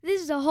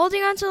a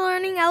Holding On to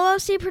Learning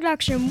LLC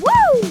production.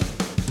 Woo!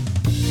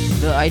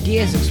 The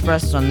ideas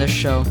expressed on this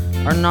show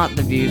are not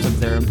the views of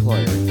their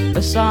employer.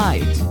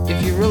 Besides,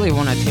 if you really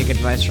want to take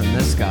advice from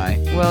this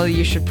guy, well,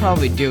 you should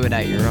probably do it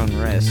at your own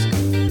risk.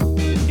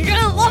 You're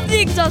gonna love the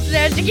Exhausted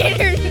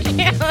Educator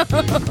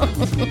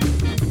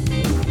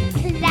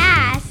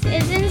Class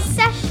is in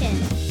session.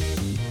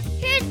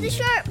 Here's the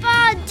short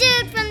bald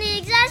dude from the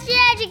Exhausted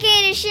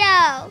Educator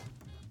Show.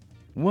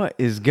 What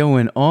is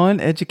going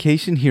on,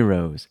 education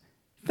heroes?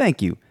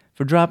 Thank you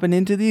for dropping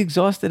into the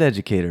Exhausted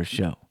Educator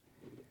Show.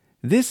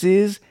 This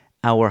is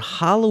our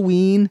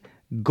Halloween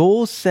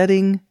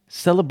goal-setting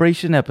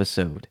celebration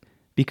episode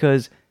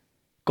because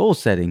goal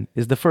setting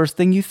is the first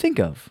thing you think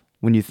of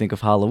when you think of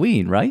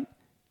Halloween, right?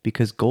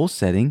 Because goal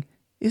setting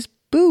is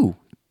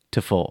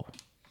boo-tiful.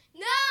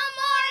 No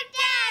more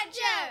dad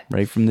jokes.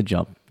 Right from the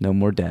jump, no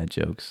more dad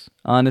jokes.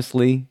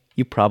 Honestly,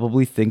 you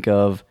probably think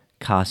of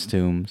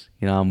costumes.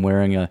 You know, I'm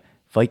wearing a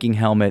Viking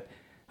helmet.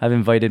 I've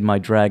invited my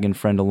dragon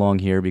friend along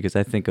here because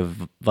I think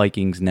of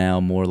Vikings now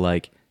more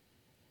like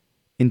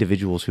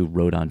individuals who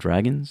rode on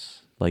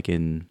dragons, like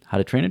in How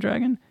to Train a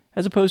Dragon,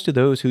 as opposed to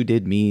those who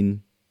did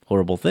mean,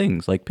 horrible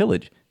things like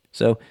pillage.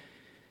 So,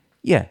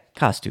 yeah,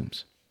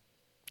 costumes.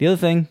 The other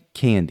thing,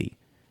 candy,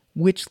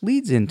 which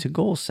leads into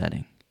goal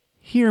setting.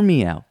 Hear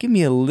me out. Give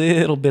me a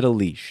little bit of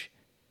leash.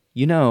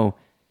 You know,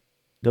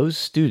 those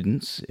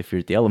students, if you're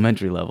at the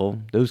elementary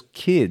level, those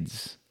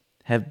kids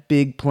have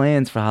big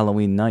plans for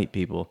Halloween night,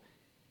 people.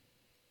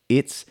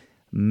 It's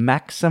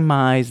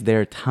maximize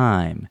their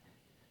time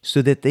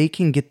so that they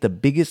can get the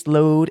biggest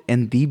load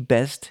and the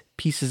best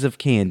pieces of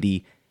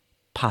candy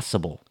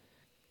possible.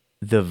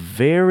 The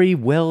very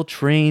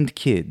well-trained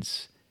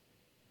kids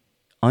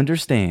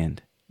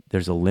understand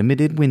there's a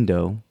limited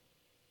window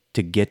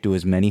to get to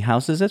as many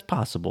houses as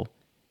possible,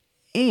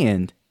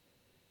 and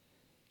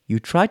you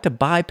try to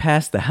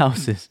bypass the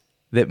houses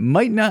that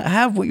might not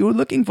have what you're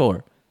looking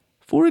for.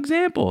 For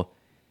example,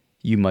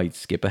 you might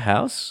skip a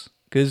house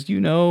because you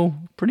know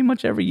pretty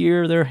much every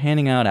year they're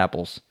handing out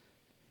apples.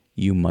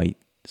 You might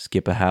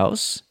skip a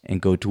house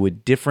and go to a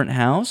different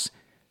house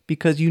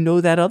because you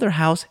know that other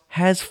house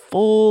has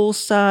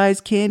full-size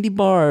candy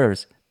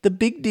bars. The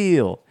big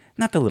deal,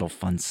 not the little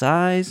fun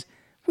size.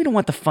 We don't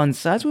want the fun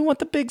size, we want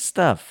the big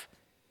stuff.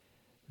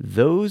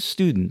 Those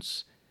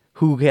students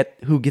who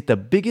get the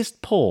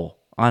biggest pull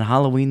on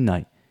Halloween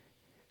night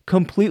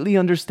completely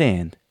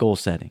understand goal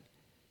setting.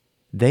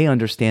 They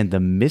understand the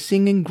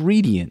missing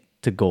ingredient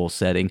to goal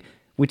setting,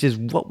 which is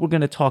what we're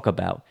going to talk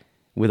about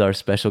with our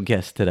special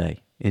guest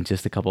today in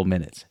just a couple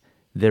minutes.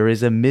 There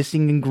is a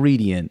missing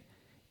ingredient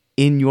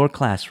in your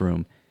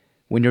classroom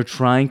when you're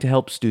trying to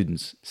help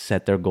students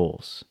set their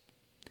goals.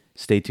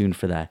 Stay tuned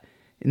for that.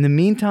 In the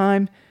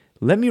meantime,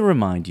 let me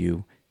remind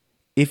you,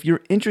 if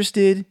you're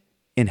interested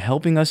in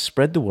helping us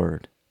spread the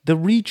word, the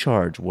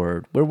recharge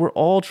word, where we're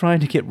all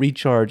trying to get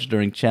recharged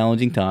during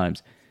challenging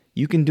times,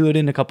 you can do it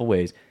in a couple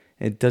ways.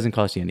 It doesn't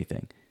cost you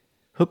anything.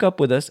 Hook up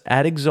with us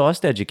at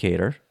Exhaust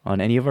Educator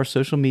on any of our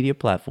social media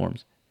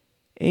platforms.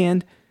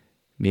 And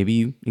maybe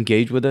you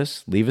engage with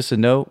us, leave us a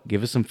note,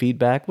 give us some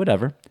feedback,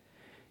 whatever.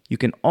 You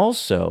can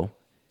also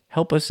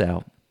help us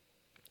out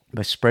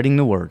by spreading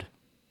the word.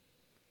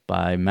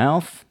 By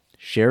mouth,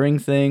 sharing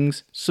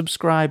things,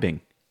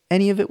 subscribing.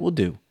 Any of it will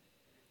do.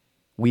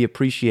 We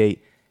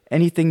appreciate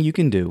anything you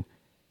can do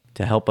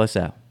to help us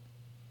out.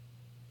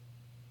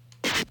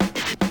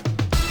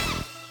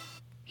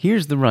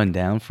 Here's the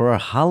rundown for our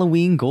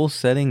Halloween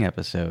goal-setting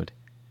episode.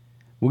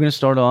 We're going to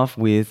start off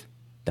with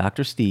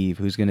Dr. Steve,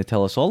 who's going to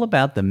tell us all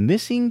about the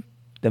missing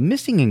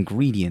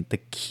ingredient, the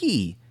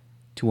key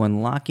to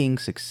unlocking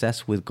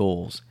success with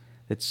goals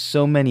that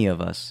so many of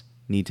us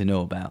need to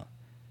know about.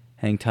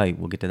 Hang tight,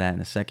 we'll get to that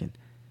in a second.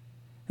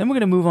 Then we're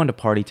going to move on to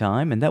party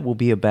time, and that will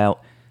be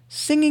about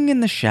singing in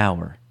the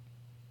shower.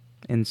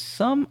 In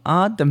some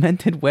odd,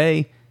 demented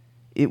way,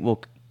 it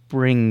will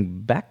bring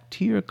back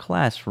to your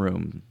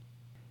classroom.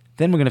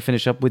 Then we're going to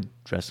finish up with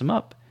Dress 'em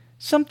Up,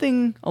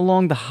 something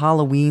along the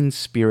Halloween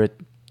spirit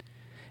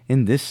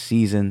in this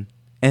season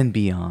and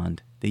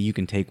beyond that you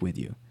can take with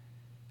you.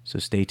 So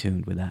stay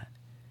tuned with that.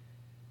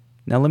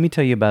 Now let me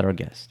tell you about our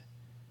guest.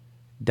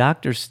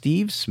 Dr.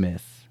 Steve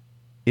Smith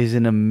is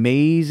an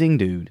amazing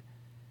dude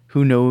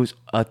who knows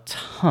a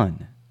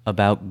ton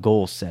about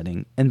goal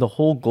setting and the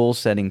whole goal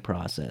setting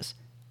process.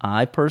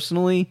 I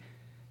personally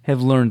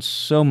have learned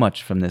so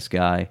much from this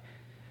guy,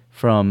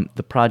 from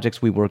the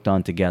projects we worked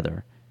on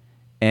together.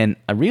 And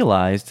I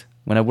realized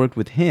when I worked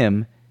with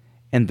him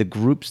and the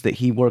groups that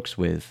he works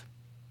with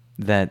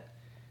that,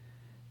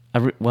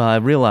 I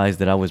realized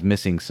that I was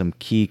missing some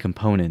key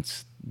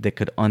components that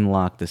could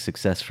unlock the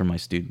success for my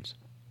students.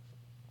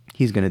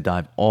 He's going to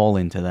dive all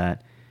into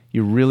that.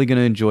 You're really going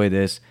to enjoy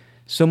this.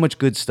 So much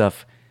good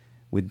stuff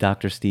with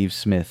Dr. Steve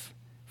Smith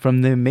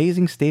from the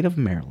amazing state of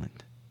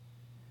Maryland.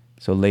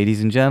 So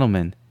ladies and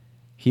gentlemen,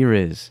 here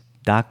is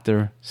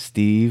Dr.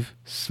 Steve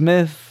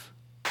Smith.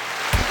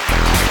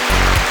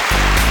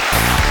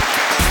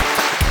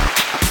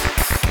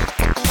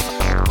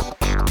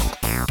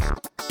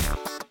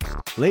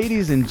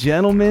 Ladies and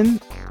gentlemen,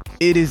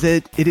 It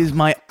is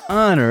my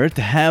honor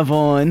to have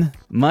on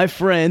my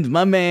friend,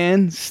 my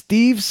man,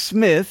 Steve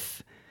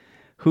Smith,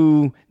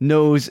 who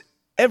knows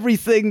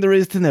everything there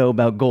is to know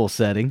about goal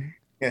setting,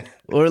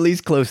 or at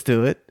least close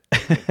to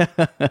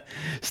it.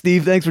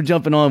 Steve, thanks for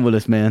jumping on with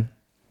us, man.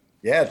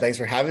 Yeah, thanks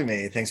for having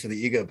me. Thanks for the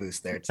ego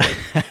boost there,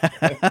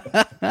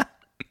 too.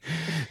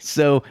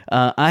 So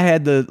I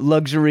had the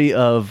luxury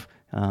of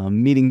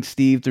meeting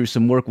Steve through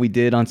some work we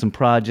did on some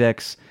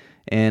projects,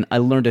 and I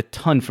learned a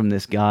ton from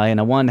this guy, and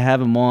I wanted to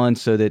have him on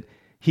so that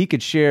he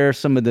could share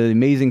some of the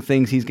amazing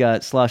things he's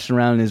got sloshing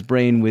around in his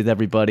brain with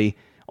everybody,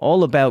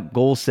 all about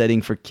goal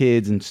setting for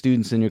kids and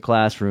students in your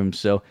classroom.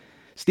 So,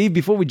 Steve,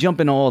 before we jump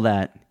into all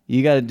that,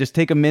 you got to just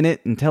take a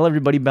minute and tell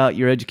everybody about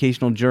your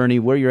educational journey,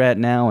 where you're at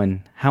now,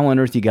 and how on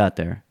earth you got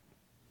there.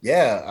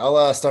 Yeah,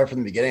 I'll start from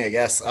the beginning, I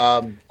guess.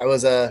 I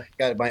was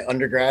got my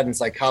undergrad in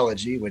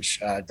psychology,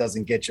 which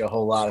doesn't get you a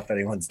whole lot if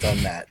anyone's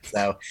done that.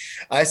 So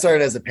I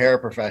started as a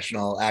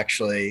paraprofessional,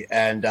 actually,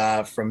 and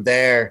from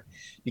there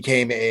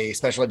became a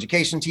special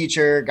education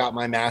teacher, got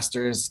my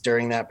master's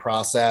during that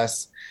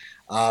process.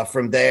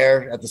 From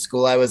there, at the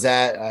school I was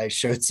at, I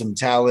showed some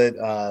talent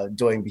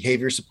doing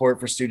behavior support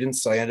for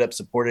students. So I ended up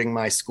supporting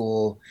my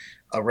school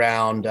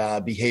around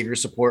behavior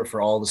support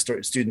for all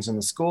the students in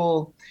the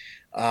school.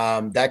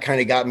 That kind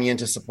of got me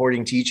into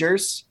supporting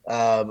teachers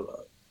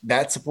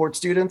that support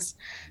students.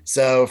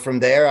 So from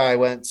there, I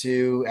went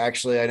to,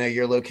 actually, I know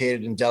you're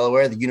located in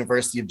Delaware, the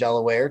University of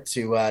Delaware,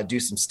 to do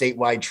some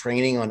statewide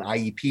training on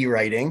IEP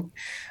writing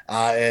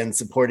and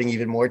supporting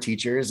even more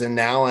teachers. And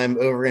now I'm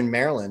over in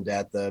Maryland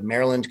at the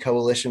Maryland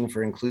Coalition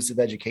for Inclusive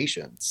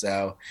Education.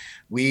 So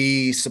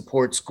we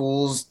support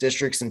schools,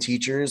 districts, and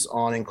teachers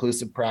on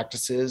inclusive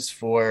practices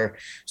for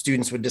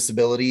students with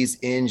disabilities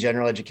in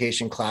general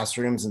education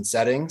classrooms and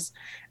settings.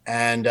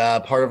 And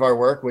part of our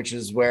work, which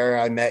is where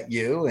I met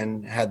you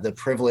and had the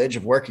privilege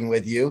of working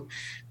with you,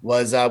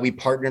 was we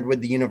partnered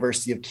with the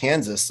University of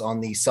Kansas on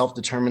the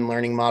self-determined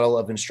learning model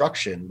of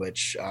instruction,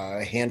 which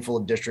a handful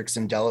of districts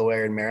in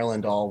Delaware and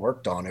Maryland all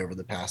worked on over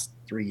the past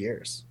 3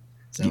 years.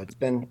 So it's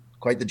been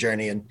quite the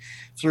journey. And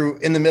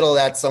in the middle of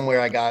that somewhere,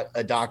 I got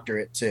a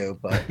doctorate too.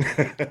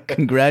 But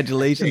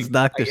congratulations,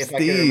 Dr. Steve. If I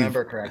can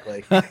remember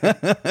correctly.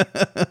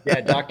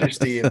 Yeah, Dr.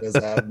 Steve is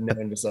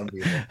known to some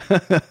people.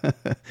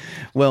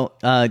 Well,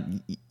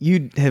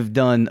 you have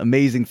done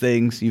amazing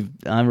things.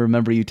 I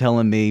remember you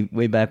telling me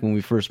way back when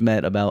we first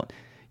met about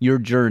your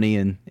journey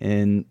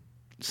and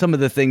some of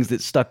the things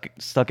that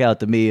stuck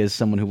out to me as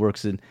someone who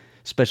works in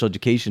special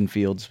education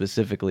field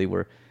specifically,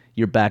 where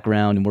your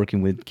background and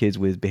working with kids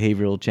with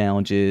behavioral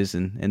challenges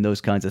and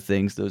those kinds of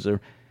things. Those are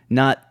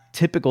not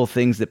typical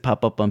things that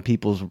pop up on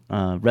people's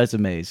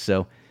resumes.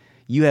 So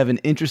you have an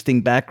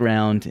interesting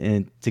background,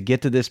 and to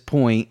get to this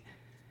point,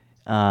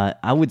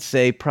 I would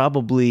say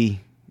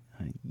probably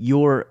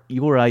your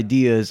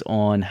ideas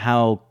on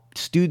how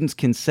students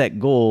can set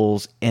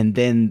goals and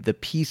then the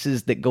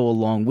pieces that go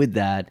along with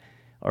that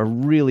are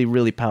really,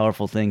 really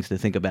powerful things to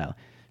think about.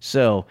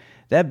 So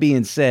that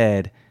being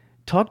said,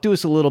 talk to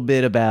us a little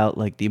bit about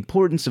like the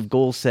importance of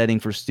goal setting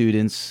for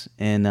students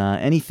and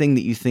anything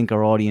that you think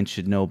our audience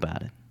should know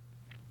about it.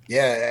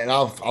 Yeah, and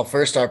I'll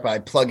first start by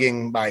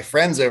plugging my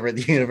friends over at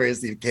the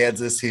University of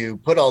Kansas who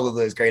put all of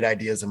those great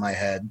ideas in my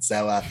head.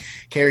 So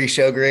Carrie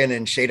Shogren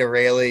and Shada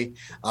Rayleigh,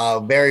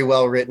 very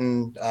well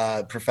written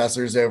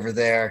professors over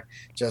there.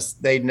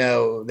 Just they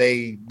know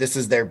this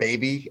is their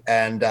baby,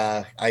 and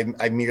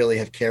I merely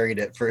have carried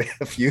it for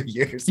a few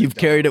years. You've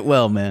carried it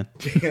well, man.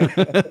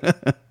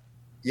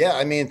 Yeah,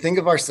 I mean, think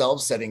of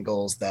ourselves setting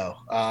goals, though.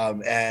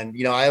 And,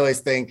 I always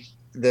think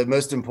the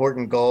most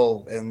important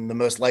goal and the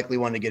most likely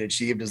one to get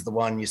achieved is the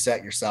one you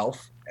set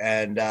yourself.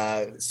 And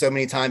so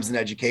many times in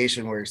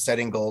education, we're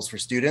setting goals for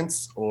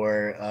students,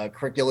 or a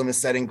curriculum is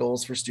setting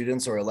goals for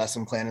students, or a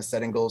lesson plan is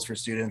setting goals for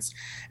students.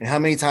 And how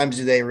many times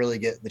do they really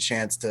get the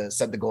chance to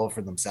set the goal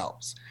for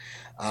themselves?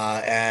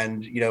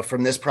 And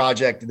from this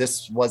project,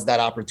 this was that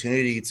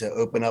opportunity to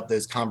open up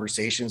those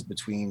conversations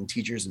between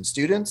teachers and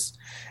students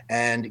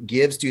and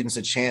give students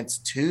a chance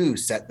to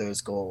set those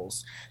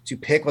goals, to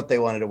pick what they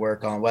wanted to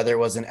work on, whether it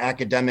was an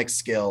academic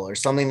skill or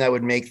something that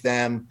would make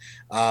them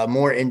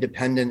more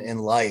independent in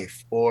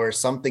life, or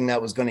something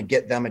that was going to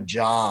get them a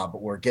job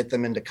or get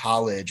them into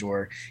college,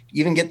 or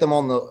even get them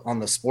on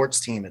the sports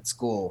team at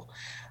school.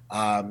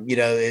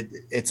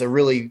 It's a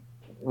really,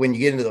 when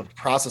you get into the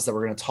process that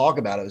we're going to talk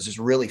about, it was just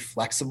really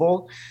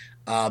flexible,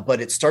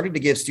 but it started to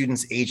give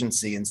students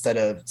agency. Instead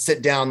of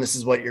sit down, this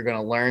is what you're going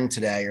to learn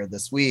today or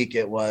this week,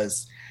 it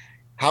was,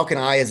 how can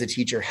I as a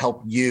teacher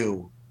help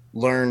you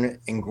learn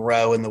and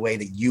grow in the way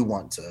that you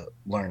want to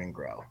learn and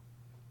grow?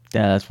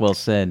 Yeah, that's well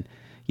said.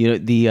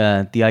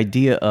 The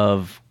idea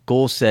of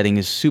goal setting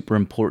is super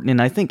important,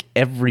 and I think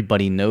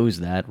everybody knows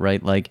that,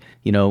 right? Like,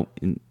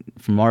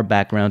 from our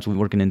backgrounds, we're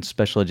working in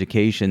special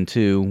education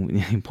too,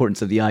 the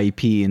importance of the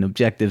IEP and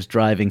objectives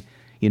driving,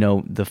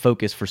 the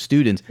focus for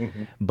students.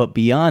 Mm-hmm. But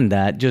beyond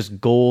that, just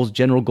goals,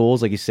 general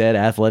goals, like you said,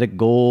 athletic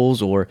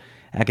goals or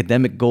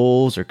academic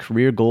goals or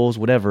career goals,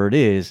 whatever it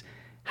is,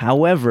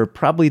 However,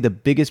 probably the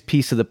biggest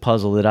piece of the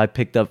puzzle that I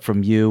picked up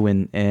from you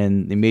and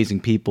the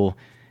amazing people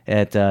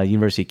at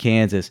University of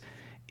Kansas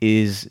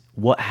is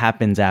what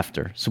happens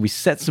after. So we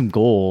set some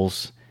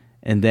goals,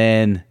 and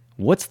then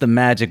what's the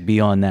magic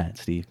beyond that,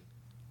 Steve?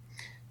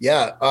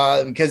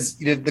 Yeah, because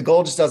the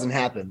goal just doesn't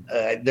happen.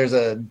 There's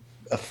a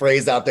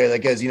phrase out there that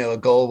goes, a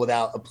goal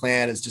without a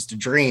plan is just a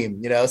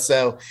dream.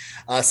 So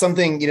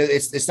something,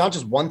 it's not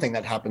just one thing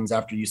that happens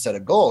after you set a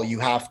goal. You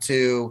have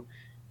to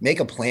make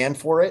a plan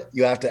for it.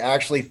 You have to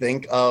actually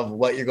think of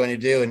what you're going to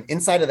do, and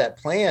inside of that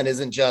plan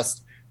isn't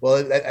just,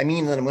 well, I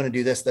mean that I'm going to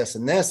do this, this,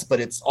 and this, but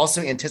it's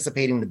also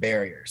anticipating the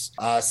barriers.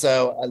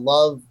 So I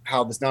love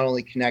how this not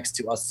only connects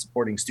to us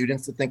supporting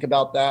students to think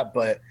about that,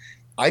 but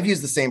I've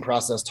used the same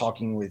process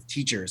talking with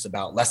teachers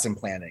about lesson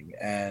planning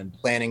and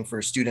planning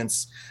for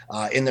students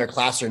in their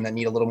classroom that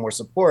need a little more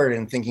support,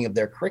 and thinking of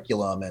their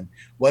curriculum and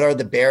what are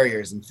the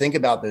barriers, and think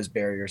about those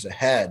barriers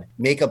ahead.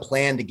 Make a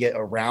plan to get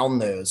around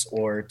those,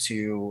 or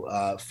to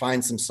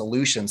find some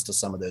solutions to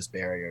some of those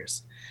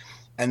barriers.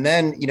 And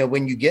then,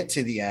 when you get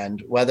to the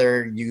end,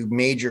 whether you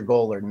made your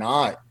goal or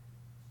not,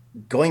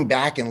 going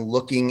back and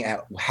looking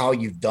at how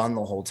you've done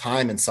the whole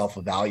time and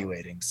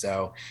self-evaluating.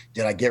 So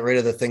did I get rid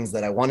of the things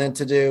that I wanted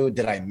to do?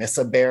 Did I miss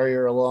a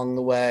barrier along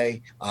the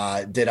way?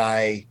 Did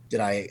I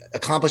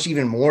accomplish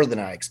even more than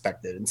I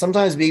expected? And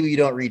sometimes maybe you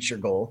don't reach your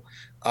goal.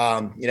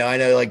 I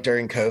know like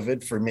during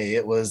COVID for me,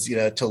 it was,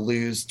 to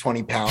lose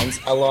 20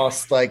 pounds. I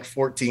lost like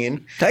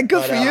 14. That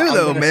good for you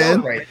though,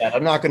 man.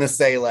 I'm not going to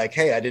say like,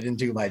 hey, I didn't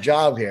do my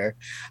job here.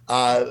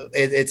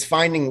 It's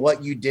finding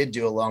what you did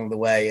do along the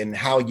way and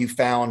how you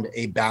found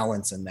a balance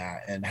in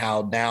that, and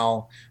how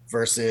now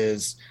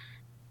versus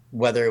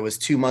whether it was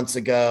 2 months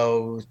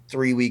ago,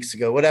 3 weeks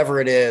ago,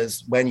 whatever it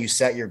is, when you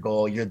set your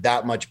goal, you're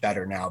that much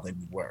better now than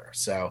you were.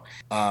 So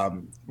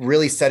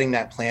really setting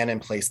that plan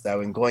in place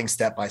though, and going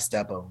step by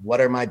step of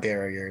what are my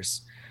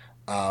barriers?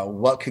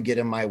 What could get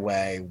in my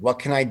way? What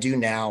can I do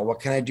now? What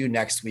can I do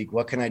next week?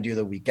 What can I do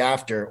the week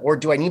after? Or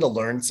do I need to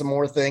learn some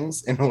more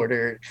things in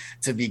order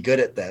to be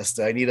good at this?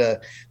 Do I need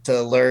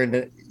to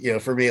learn,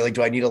 for me, like,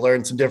 do I need to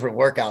learn some different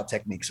workout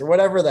techniques or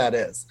whatever that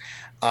is?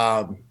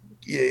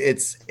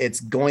 It's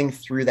going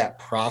through that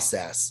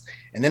process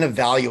and then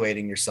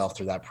evaluating yourself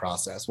through that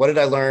process. What did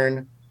I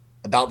learn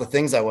about the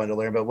things I wanted to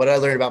learn, but what did I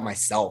learn about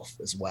myself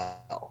as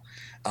well?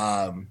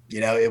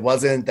 It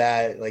wasn't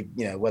that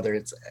whether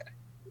it's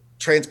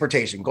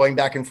transportation, going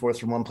back and forth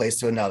from one place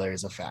to another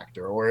is a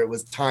factor, or it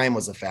was time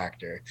was a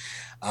factor.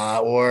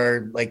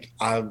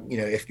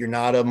 If you're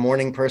not a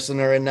morning person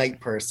or a night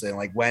person,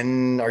 like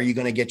when are you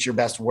going to get your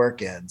best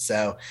work in?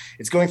 So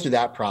it's going through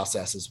that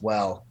process as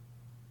well.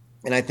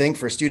 And I think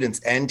for students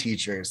and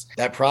teachers,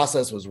 that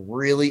process was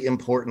really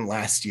important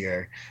last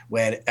year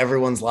when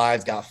everyone's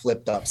lives got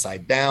flipped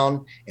upside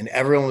down and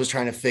everyone was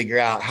trying to figure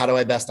out, how do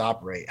I best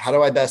operate? How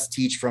do I best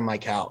teach from my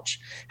couch?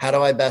 How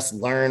do I best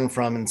learn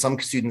from, in some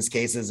students'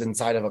 cases,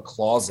 inside of a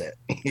closet,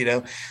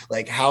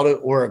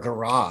 or a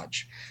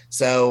garage?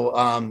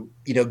 So,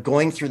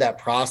 going through that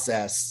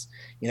process,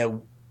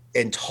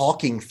 and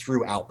talking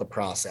throughout the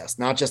process,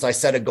 not just I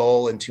set a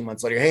goal and 2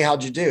 months later, hey,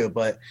 how'd you do?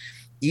 But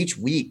each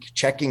week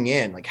checking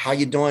in, like, how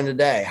you doing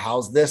today?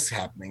 How's this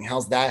happening?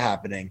 How's that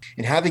happening?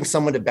 And having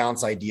someone to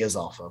bounce ideas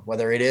off of,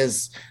 whether it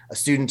is a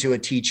student to a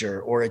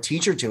teacher, or a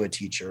teacher to a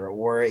teacher,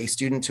 or a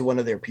student to one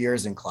of their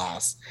peers in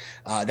class.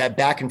 That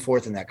back and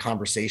forth and that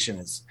conversation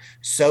is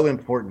so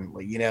important.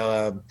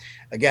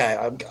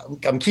 Again,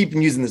 I'm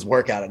keeping using this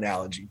workout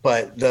analogy,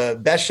 but the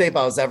best shape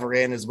I was ever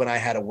in is when I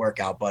had a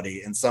workout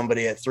buddy, and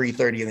somebody at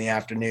 3:30 in the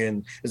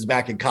afternoon, was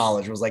back in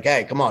college, was like,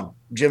 hey, come on,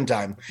 gym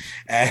time.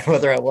 And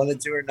whether I wanted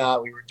to or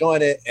not, we were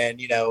doing it. And,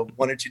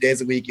 1 or 2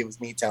 days a week, it was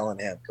me telling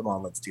him, come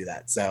on, let's do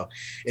that. So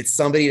it's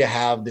somebody to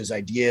have those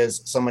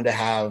ideas, someone to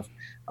have,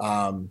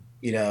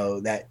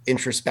 that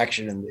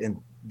introspection and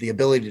the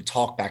ability to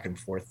talk back and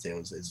forth to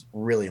is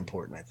really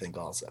important, I think,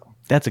 also.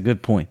 That's a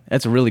good point.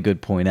 That's a really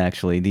good point,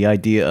 actually. The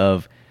idea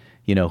of,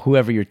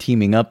 whoever you're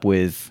teaming up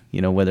with,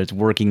 whether it's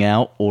working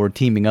out or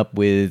teaming up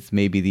with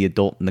maybe the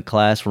adult in the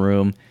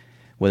classroom,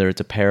 whether it's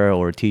a para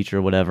or a teacher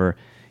or whatever,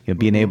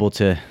 being able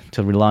to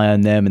rely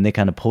on them, and they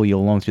kind of pull you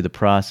along through the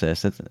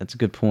process. That's a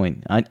good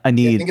point. I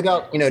need think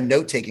about,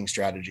 note-taking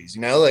strategies,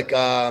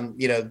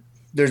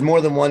 there's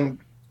more than one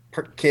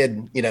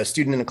kid,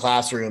 student in a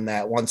classroom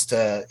that wants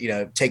to,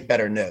 take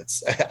better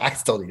notes. I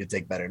still need to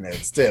take better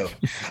notes too.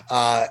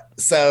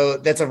 So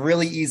that's a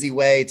really easy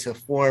way to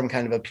form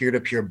kind of a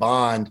peer-to-peer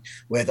bond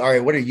with, all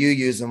right, what are you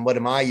using? What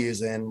am I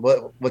using?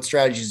 What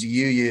strategies do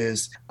you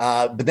use?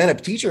 But then a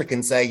teacher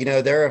can say,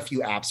 there are a few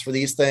apps for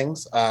these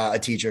things. A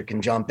teacher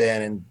can jump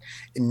in, and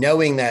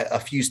knowing that a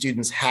few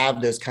students have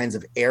those kinds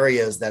of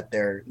areas that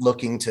they're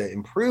looking to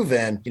improve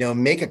in,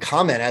 make a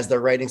comment as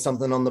they're writing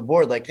something on the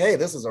board, like, hey,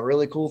 this is a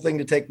really cool thing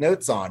to take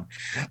notes on.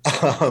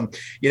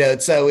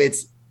 So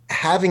it's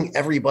having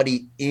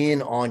everybody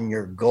in on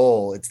your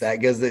goal. It's that,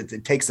 because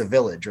it takes a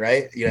village,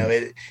 right?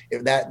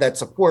 That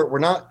support. We're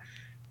not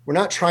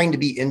trying to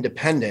be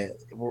independent.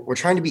 We're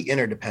trying to be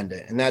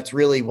interdependent. And that's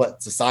really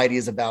what society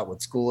is about,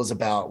 what school is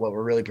about, what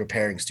we're really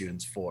preparing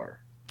students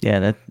for.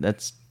 Yeah,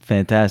 that's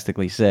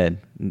fantastically said.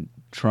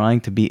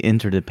 Trying to be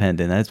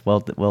interdependent. That's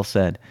well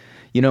said.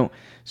 You know,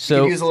 You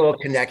so could use a little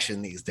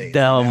connection these days.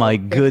 oh my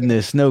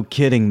goodness, no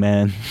kidding,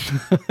 man.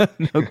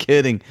 No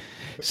kidding.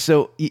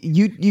 So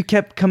you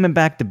kept coming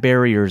back to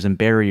barriers and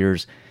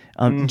barriers.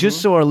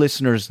 Just so our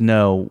listeners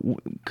know,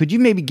 could you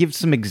maybe give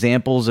some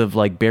examples of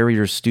like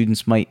barriers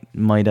students might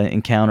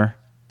encounter?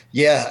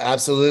 Yeah,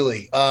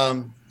 absolutely.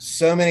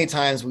 So many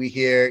times we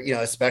hear,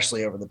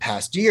 especially over the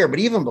past year, but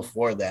even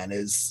before then,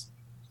 is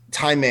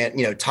time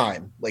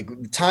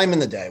like time in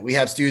the day. We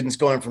have students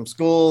going from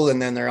school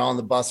and then they're on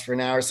the bus for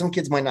an hour. Some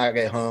kids might not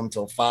get home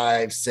till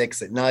 5,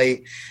 6 at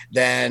night.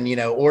 Then,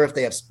 or if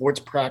they have sports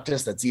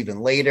practice, that's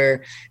even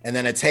later. And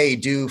then it's, hey,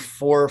 do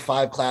 4 or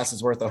 5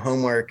 classes worth of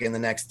homework in the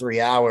next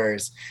 3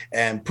 hours,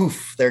 and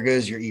poof, there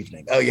goes your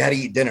evening. Oh, you had to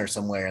eat dinner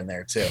somewhere in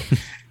there too.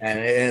 And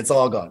it's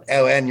all gone.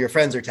 Oh, and your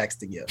friends are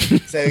texting you.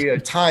 So,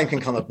 time can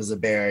come up as a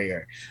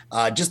barrier.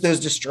 Just those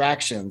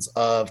distractions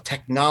of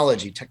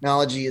technology.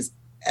 Technology is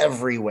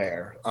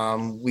everywhere.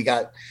 We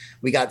got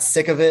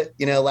sick of it,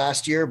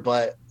 last year,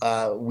 but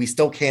we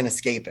still can't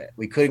escape it.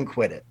 We couldn't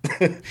quit it.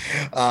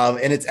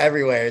 And it's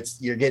everywhere.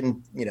 You're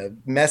getting,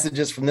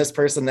 messages from this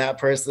person, that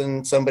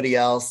person, somebody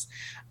else.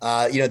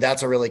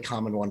 That's a really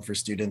common one for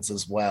students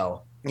as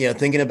well.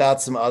 Thinking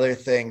about some other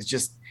things,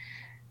 just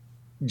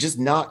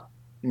not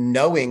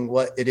knowing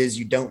what it is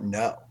you don't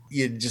know.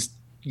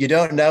 You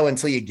don't know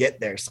until you get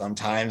there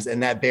sometimes.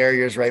 And that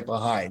barrier is right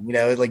behind,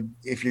 like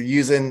if you're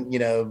using,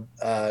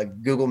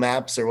 Google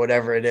Maps or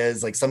whatever it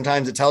is, like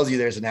sometimes it tells you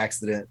there's an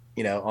accident,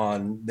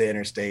 on the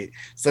interstate.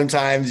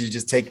 Sometimes you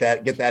just get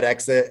that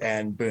exit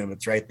and boom,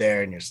 it's right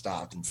there and you're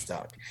stopped and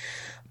stuck.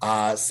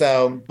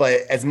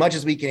 But as much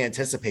as we can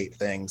anticipate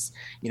things,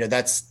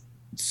 that's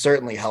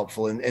certainly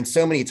helpful. And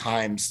so many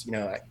times,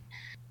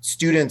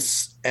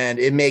 students, and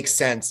it makes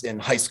sense in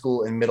high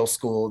school and middle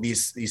school,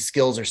 these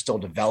skills are still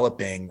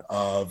developing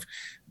of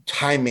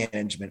time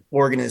management,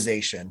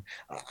 organization.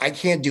 I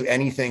can't do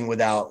anything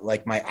without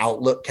like my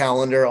Outlook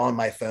calendar on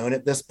my phone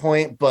at this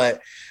point, but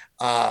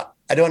I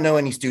don't know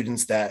any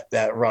students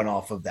that run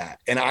off of that.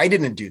 And I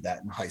didn't do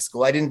that in high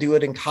school. I didn't do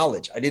it in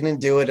college. I didn't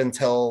do it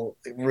until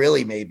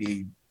really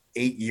maybe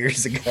 8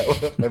 years ago,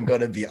 if I'm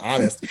going to be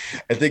honest.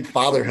 I think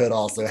fatherhood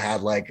also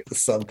had like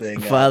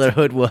something.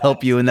 Fatherhood will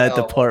help you in that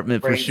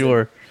department for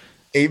sure.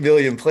 8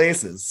 million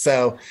places.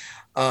 So,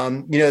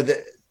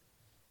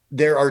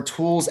 there are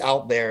tools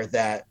out there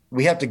that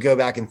we have to go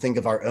back and think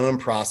of our own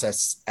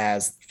process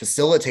as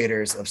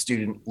facilitators of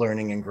student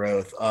learning and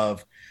growth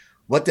of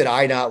what did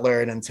I not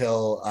learn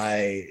until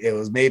it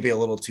was maybe a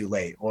little too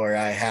late, or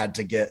I had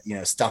to get,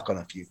 stuck on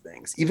a few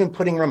things, even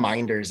putting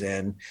reminders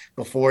in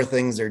before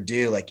things are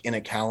due, like in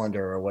a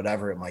calendar or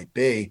whatever it might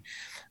be.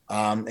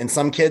 And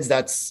some kids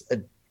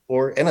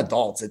or in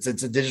adults,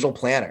 it's a digital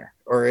planner,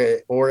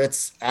 or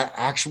it's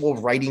actual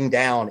writing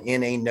down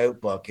in a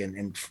notebook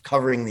and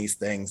covering these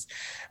things,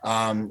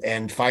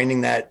 and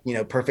finding that,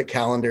 perfect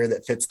calendar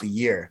that fits the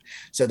year.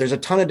 So there's a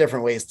ton of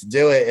different ways to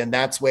do it. And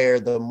that's where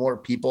the more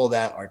people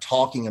that are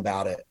talking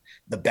about it,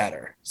 the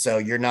better. So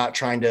you're not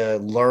trying to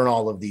learn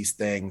all of these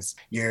things.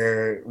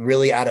 You're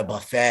really at a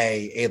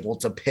buffet, able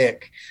to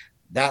pick,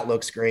 that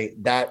looks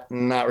great. That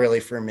not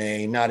really for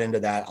me, not into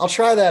that. I'll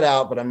try that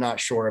out, but I'm not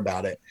sure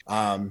about it.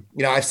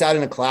 I've sat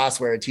in a class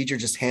where a teacher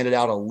just handed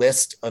out a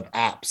list of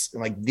apps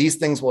and like, these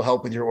things will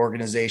help with your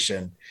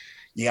organization.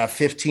 You have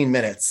 15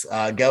 minutes,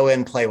 go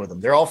in, play with them.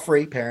 They're all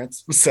free,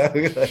 parents. So,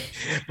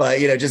 but,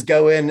 just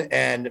go in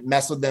and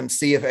mess with them,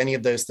 see if any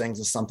of those things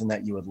is something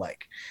that you would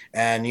like.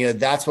 And,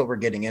 that's what we're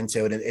getting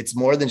into. And it's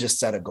more than just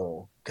set a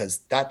goal, because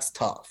that's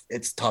tough.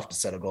 It's tough to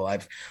set a goal.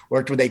 I've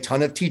worked with a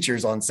ton of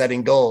teachers on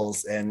setting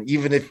goals. And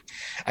even if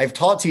I've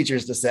taught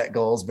teachers to set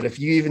goals, but if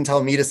you even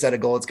tell me to set a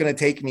goal, it's going to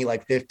take me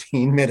like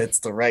 15 minutes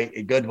to write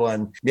a good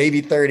one, maybe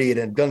 30, and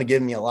it's going to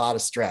give me a lot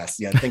of stress,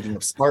 thinking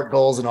of SMART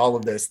goals and all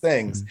of those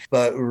things.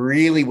 But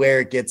really where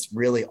it gets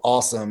really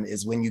awesome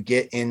is when you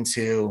get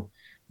into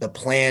the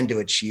plan to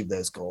achieve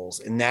those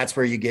goals. And that's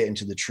where you get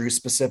into the true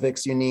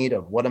specifics you need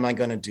of what am I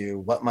going to do?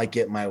 What might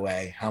get in my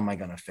way? How am I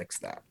going to fix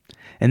that?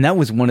 And that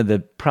was one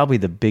of probably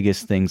the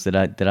biggest things that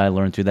I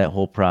learned through that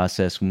whole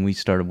process when we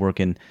started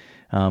working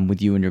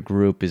with you and your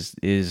group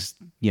is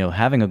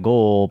having a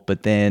goal,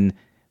 but then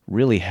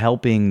really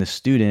helping the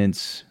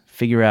students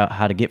figure out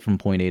how to get from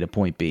point A to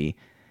point B.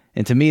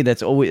 And to me,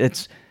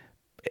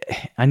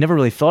 I never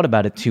really thought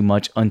about it too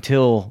much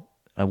until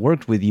I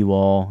worked with you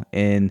all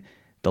and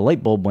the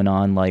light bulb went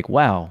on, like,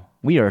 wow,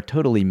 we are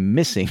totally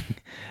missing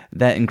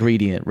that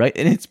ingredient, right?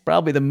 And it's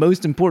probably the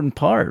most important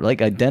part,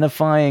 like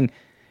identifying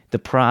the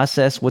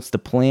process, what's the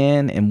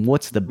plan, and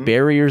what's the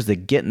barriers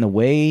that get in the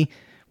way,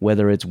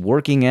 whether it's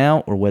working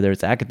out or whether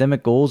it's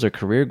academic goals or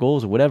career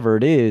goals or whatever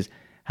it is.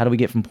 How do we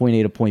get from point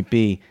A to point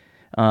B?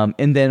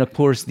 And then, of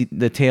course,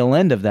 the tail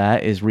end of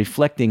that is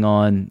reflecting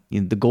on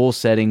the goal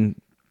setting.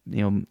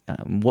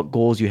 What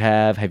goals you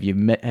have. Have you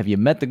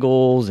met the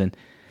goals? And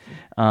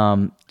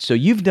so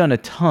you've done a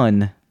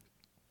ton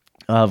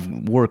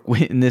of work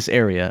in this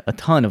area,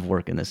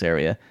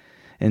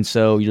 And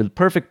so you're the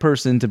perfect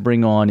person to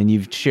bring on, and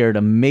you've shared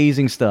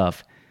amazing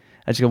stuff.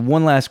 I just got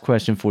one last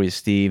question for you,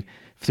 Steve.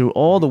 Through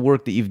all the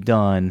work that you've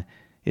done,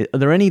 are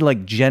there any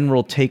like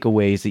general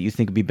takeaways that you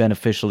think would be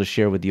beneficial to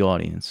share with the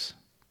audience?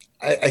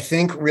 I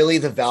think really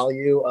the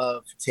value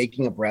of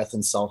taking a breath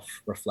and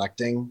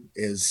self-reflecting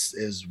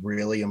is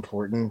really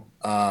important.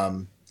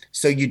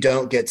 So you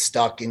don't get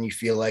stuck and you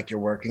feel like you're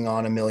working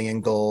on a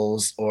million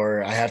goals,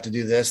 or I have to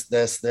do this,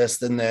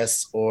 then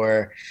this,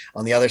 or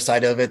on the other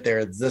side of it,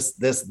 there's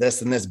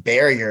this, and this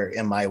barrier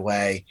in my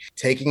way.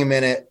 Taking a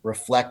minute,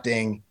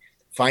 reflecting,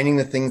 finding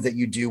the things that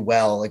you do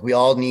well. Like we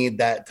all need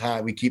that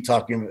time. We keep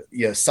talking,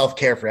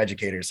 self-care for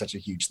educators, such a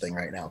huge thing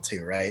right now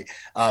too, right?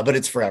 But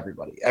it's for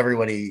everybody.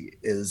 Everybody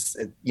is,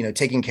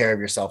 taking care of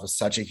yourself is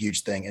such a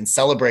huge thing, and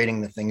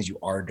celebrating the things you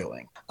are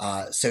doing.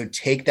 So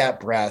take that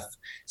breath,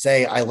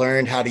 say, I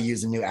learned how to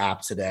use a new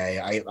app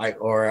today. I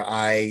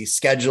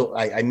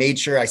made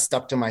sure I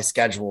stuck to my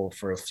schedule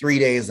for 3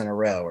 days in a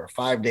row or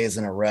 5 days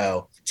in a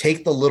row.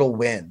 Take the little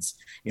wins.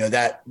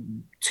 That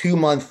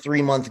 2-month,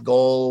 3-month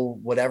goal,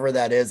 whatever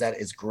that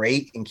is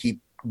great, and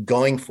keep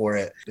going for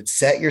it. But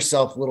set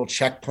yourself little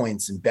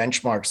checkpoints and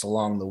benchmarks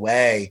along the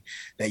way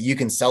that you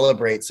can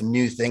celebrate some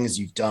new things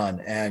you've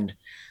done. And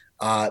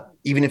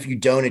even if you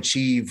don't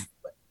achieve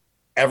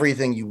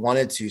everything you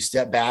wanted to,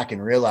 step back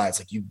and realize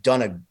like you've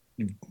done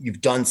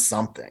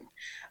something.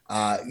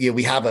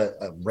 We have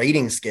a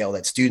rating scale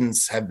that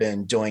students have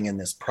been doing in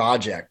this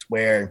project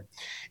where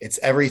it's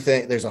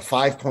everything. There's a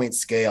 5-point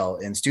scale,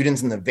 and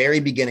students in the very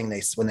beginning,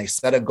 when they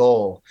set a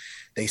goal,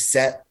 they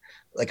set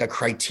like a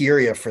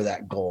criteria for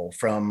that goal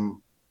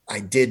from, I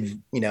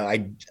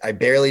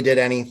barely did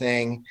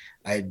anything.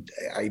 I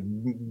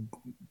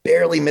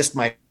barely missed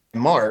my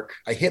mark.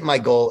 I hit my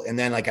goal, and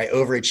then like I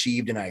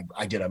overachieved, and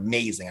I did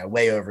amazing. I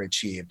way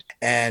overachieved.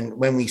 And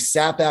when we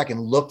sat back and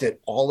looked at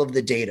all of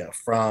the data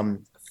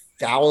from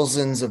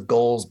thousands of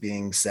goals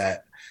being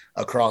set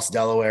across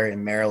Delaware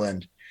and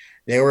Maryland,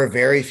 there were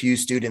very few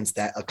students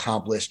that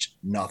accomplished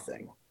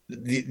nothing.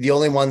 The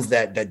only ones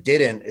that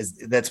didn't,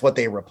 that's what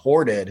they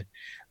reported,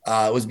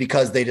 was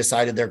because they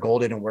decided their goal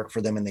didn't work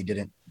for them and they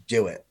didn't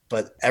do it.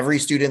 But every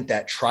student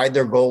that tried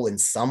their goal in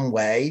some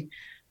way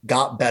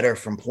got better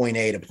from point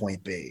A to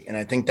point B. And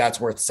I think that's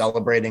worth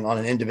celebrating on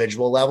an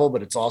individual level,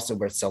 but it's also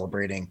worth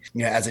celebrating,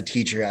 as a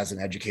teacher, as an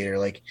educator.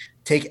 Like,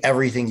 take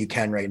everything you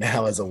can right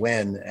now as a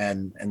win,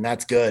 and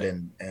that's good,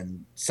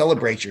 and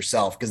celebrate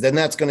yourself, because then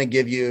that's going to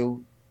give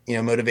you,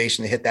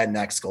 motivation to hit that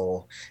next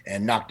goal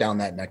and knock down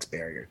that next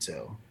barrier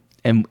too.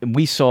 And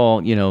we saw,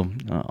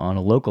 on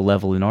a local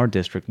level in our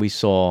district, we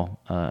saw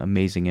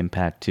amazing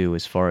impact too,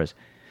 as far as,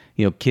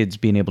 kids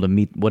being able to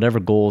meet whatever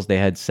goals they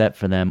had set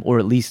for them, or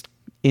at least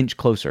inch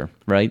closer,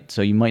 right?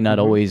 So you might not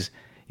always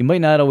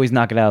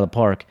knock it out of the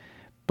park,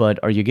 but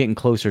are you getting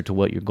closer to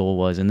what your goal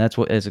was? And that's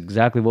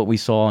exactly what we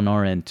saw on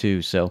our end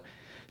too. So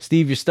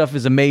Steve, your stuff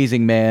is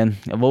amazing, man.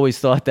 I've always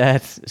thought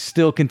that,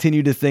 still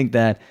continue to think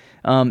that.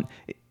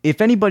 If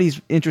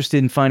anybody's interested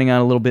in finding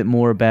out a little bit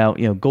more about,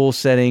 goal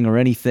setting or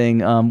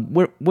anything,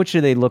 what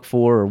should they look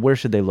for, or where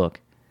should they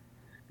look?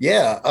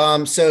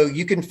 Yeah. So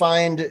you can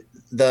find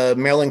the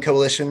Maryland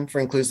Coalition for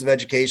Inclusive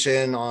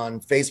Education on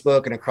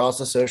Facebook and across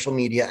the social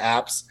media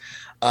apps.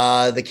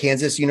 The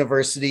Kansas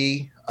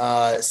University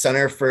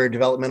Center for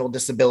Developmental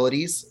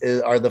Disabilities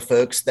are the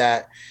folks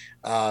that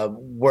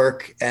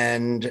work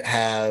and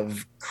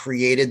have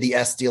created the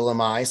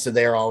SDLMI. So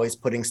they're always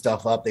putting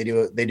stuff up. They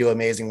do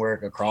amazing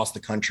work across the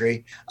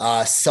country.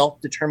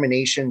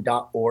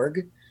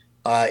 Selfdetermination.org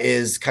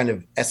is kind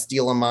of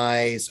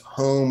SDLMI's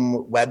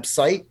home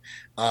website.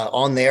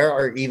 On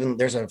there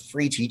there's a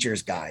free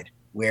teacher's guide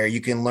where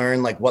you can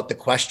learn like what the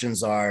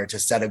questions are to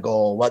set a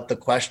goal, what the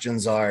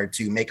questions are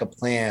to make a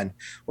plan,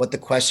 what the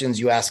questions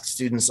you ask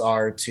students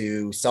are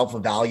to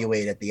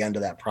self-evaluate at the end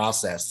of that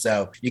process.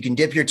 So you can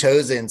dip your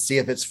toes in, see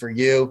if it's for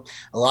you.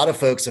 A lot of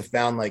folks have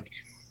found like,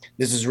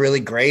 this is really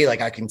great.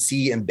 Like, I can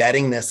see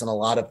embedding this in a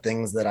lot of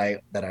things that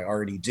I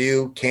already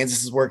do.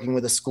 Kansas is working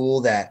with a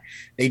school that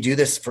they do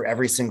this for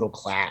every single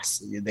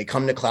class. They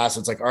come to class,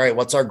 it's like, all right,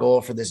 what's our goal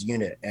for this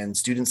unit? And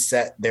students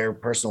set their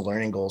personal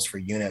learning goals for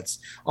units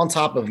on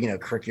top of,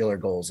 curricular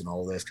goals and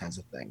all of those kinds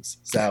of things.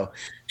 So a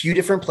few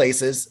different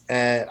places.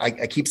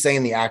 I keep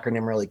saying the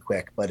acronym really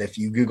quick, but if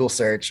you Google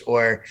search,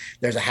 or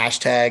there's a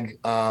hashtag,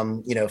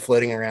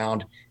 floating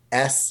around,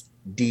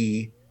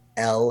 SDLMI.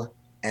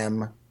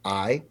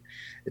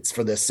 It's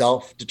for the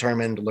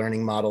self-determined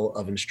learning model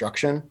of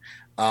instruction.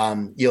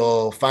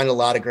 You'll find a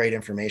lot of great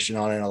information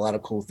on it and a lot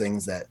of cool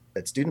things that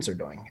students are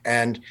doing.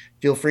 And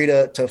feel free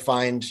to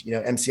find,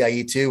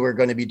 MCIE too. We're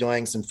going to be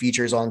doing some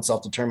features on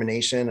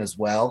self-determination as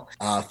well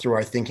through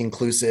our Think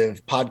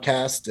Inclusive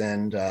podcast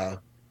and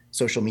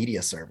social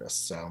media service.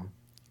 So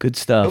good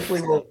stuff.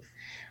 Hopefully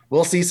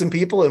we'll see some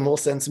people, and we'll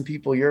send some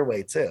people your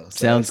way too. So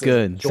sounds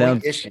good.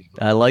 Issue.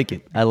 I like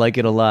it. I like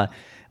it a lot.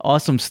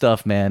 Awesome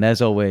stuff, man.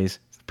 As always.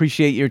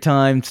 Appreciate your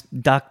time,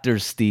 Dr.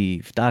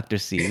 Steve. Dr.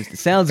 Steve.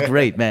 Sounds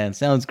great, man.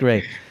 Sounds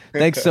great.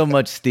 Thanks so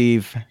much,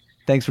 Steve.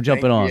 Thanks for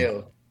jumping on.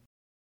 You.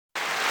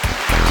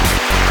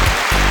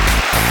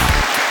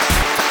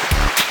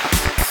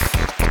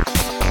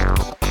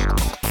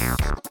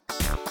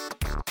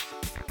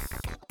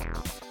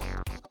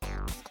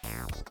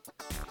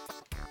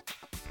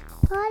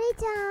 Party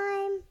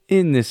time.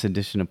 In this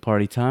edition of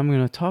Party Time, I'm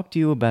going to talk to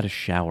you about a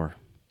shower.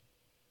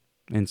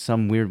 In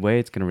some weird way,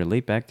 it's going to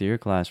relate back to your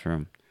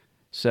classroom.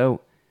 So,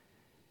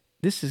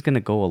 this is going to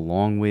go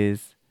along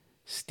with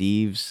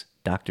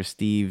Dr.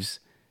 Steve's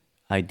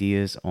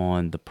ideas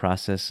on the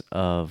process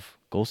of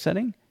goal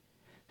setting,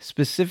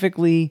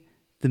 specifically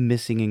the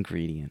missing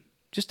ingredient.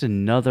 Just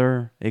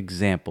another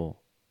example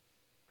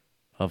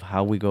of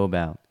how we go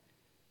about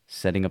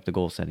setting up the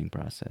goal setting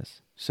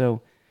process.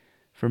 So,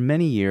 for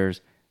many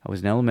years, I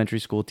was an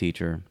elementary school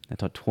teacher. I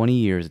taught 20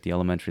 years at the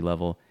elementary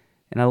level,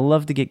 and I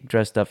love to get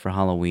dressed up for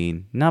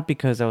Halloween, not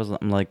because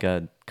I'm like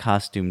a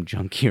costume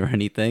junkie or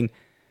anything,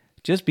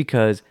 just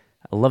because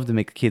I love to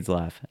make the kids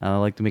laugh. I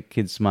like to make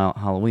kids smile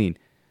at Halloween.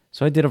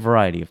 So I did a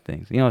variety of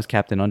things. I was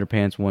Captain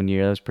Underpants one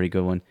year. That was a pretty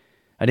good one.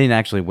 I didn't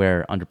actually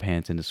wear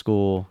underpants into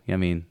school.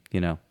 It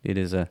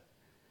is a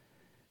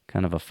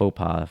kind of a faux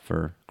pas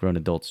for grown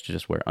adults to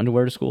just wear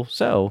underwear to school.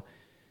 So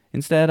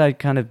instead, I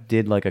kind of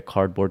did like a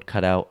cardboard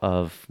cutout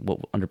of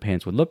what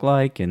underpants would look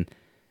like and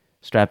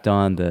strapped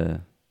on the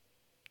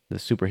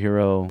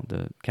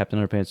Captain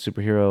Underpants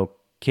superhero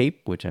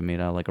cape, which I made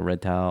out of like a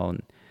red towel,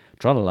 and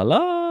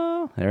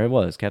tra-la-la-la, there it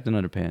was, Captain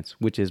Underpants,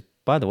 which is,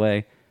 by the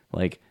way,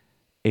 like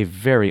a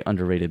very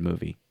underrated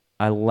movie.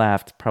 I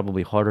laughed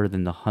probably harder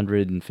than the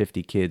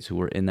 150 kids who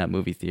were in that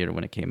movie theater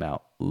when it came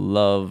out.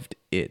 Loved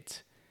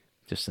it.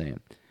 Just saying.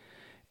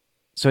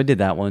 So I did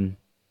that one.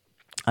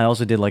 I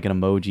also did like an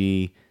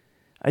emoji.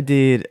 I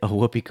did a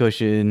whoopee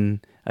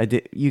cushion.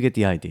 You get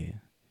the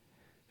idea.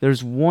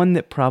 There's one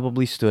that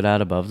probably stood out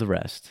above the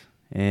rest,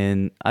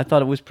 and I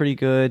thought it was pretty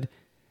good.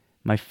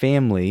 My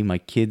family, my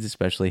kids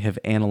especially, have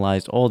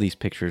analyzed all these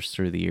pictures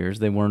through the years.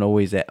 They weren't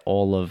always at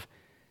all of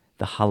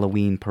the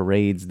Halloween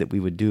parades that we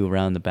would do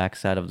around the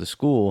backside of the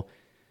school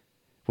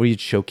where you'd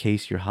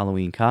showcase your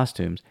Halloween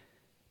costumes.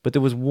 But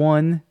there was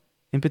one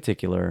in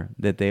particular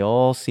that they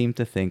all seemed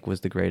to think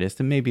was the greatest,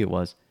 and maybe it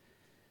was.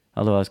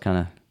 Although I was kind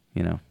of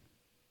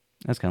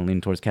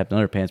leaning towards Captain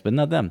Underpants, but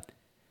not them.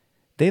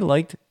 They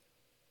liked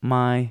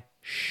my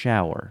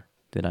shower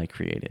that I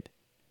created.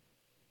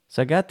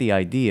 So I got the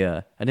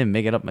idea. I didn't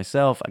make it up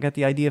myself. I got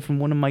the idea from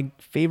one of my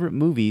favorite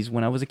movies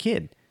when I was a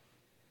kid.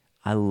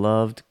 I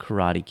loved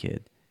Karate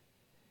Kid.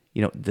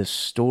 The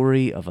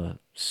story of a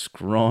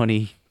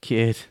scrawny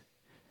kid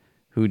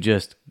who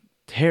just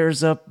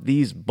tears up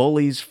these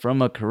bullies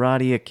from a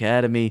karate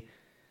academy.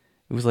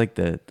 It was like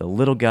the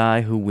little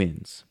guy who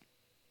wins.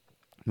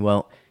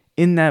 Well,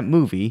 in that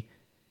movie,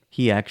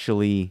 he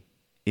actually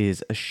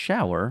is a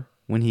shower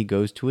when he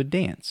goes to a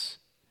dance.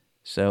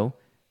 So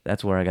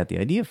that's where I got the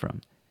idea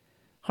from.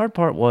 Hard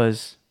part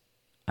was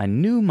I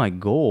knew my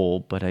goal,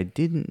 but I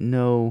didn't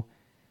know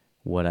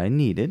what I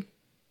needed.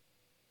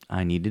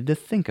 I needed to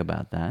think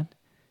about that.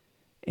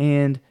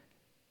 And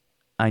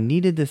I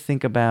needed to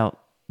think about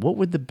what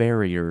were the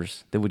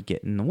barriers that would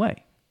get in the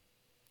way.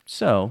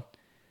 So,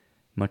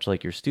 much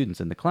like your students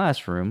in the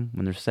classroom,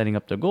 when they're setting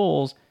up their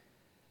goals,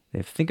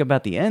 they think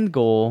about the end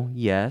goal,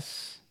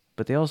 yes,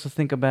 but they also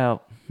think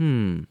about,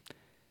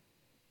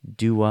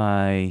 do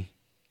I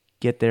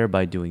get there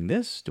by doing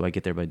this? Do I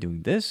get there by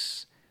doing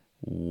this?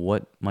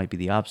 What might be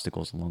the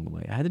obstacles along the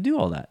way? I had to do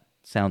all that.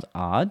 Sounds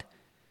odd,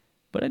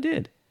 but I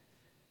did.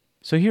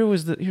 So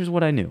here's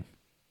what I knew.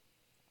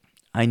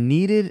 I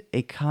needed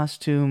a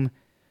costume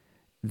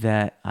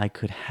that I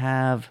could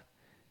have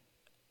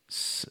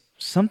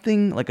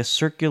something like a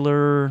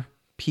circular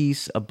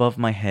piece above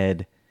my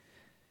head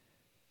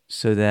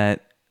so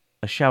that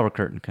a shower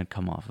curtain could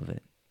come off of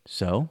it.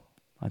 So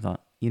I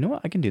thought, you know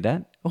what? I can do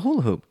that. A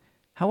hula hoop.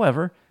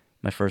 However,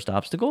 my first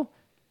obstacle,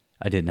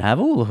 I didn't have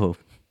a hula hoop.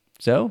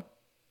 So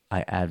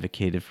I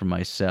advocated for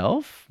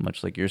myself,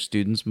 much like your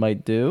students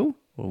might do,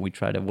 or we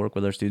try to work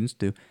with our students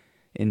to,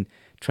 and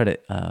try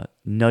to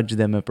nudge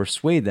them and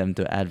persuade them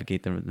to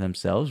advocate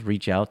themselves,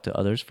 reach out to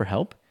others for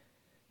help.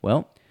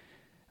 Well,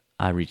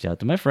 I reached out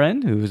to my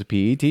friend who was a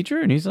PE teacher,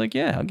 and he's like,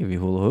 yeah, I'll give you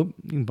a hula hoop.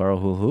 You can borrow a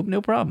hula hoop,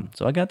 no problem.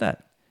 So I got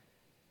that.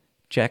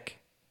 Check.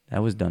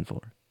 That was done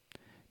for.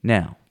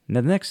 Now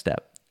the next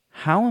step.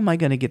 How am I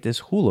going to get this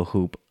hula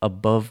hoop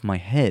above my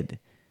head?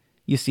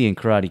 You see, in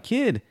Karate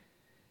Kid,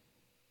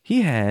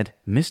 he had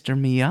Mr.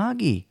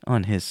 Miyagi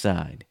on his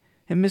side.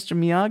 And Mr.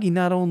 Miyagi,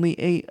 not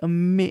only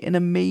an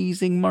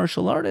amazing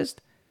martial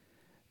artist,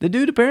 the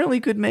dude apparently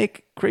could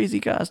make crazy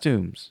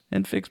costumes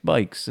and fix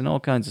bikes and all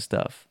kinds of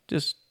stuff.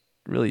 Just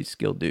really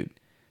skilled dude.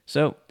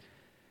 So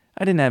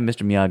I didn't have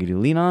Mr. Miyagi to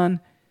lean on.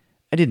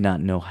 I did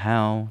not know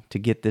how to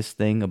get this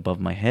thing above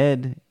my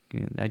head.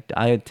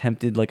 I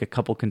attempted like a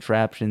couple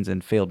contraptions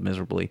and failed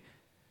miserably.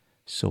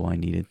 So I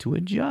needed to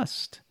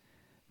adjust.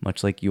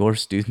 Much like your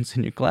students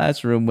in your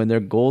classroom when they're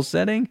goal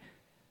setting,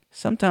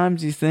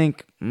 sometimes you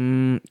think,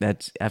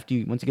 once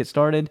you get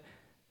started,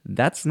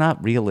 that's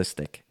not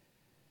realistic.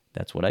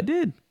 That's what I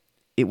did.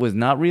 It was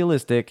not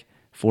realistic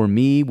for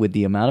me with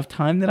the amount of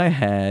time that I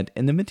had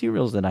and the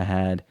materials that I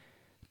had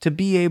to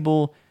be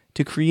able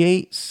to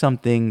create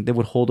something that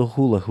would hold a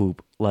hula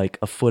hoop like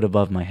a foot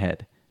above my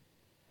head.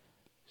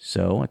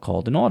 So I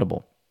called an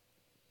audible.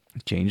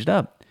 Changed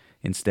up.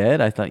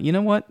 Instead, I thought, you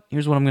know what?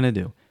 Here's what I'm going to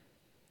do.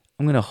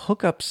 I'm going to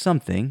hook up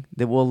something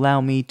that will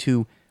allow me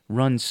to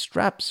run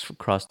straps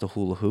across the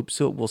hula hoop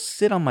so it will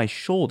sit on my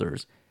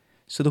shoulders.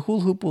 So the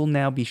hula hoop will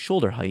now be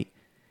shoulder height.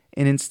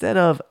 And instead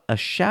of a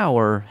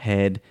shower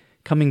head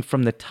coming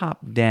from the top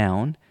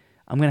down,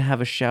 I'm going to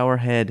have a shower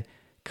head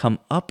come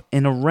up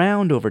and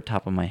around over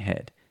top of my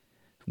head,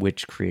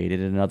 which created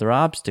another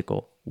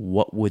obstacle.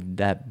 What would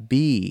that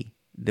be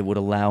that would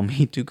allow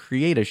me to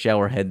create a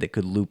shower head that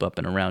could loop up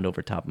and around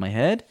over top of my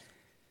head?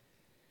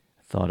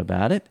 Thought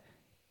about it,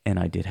 and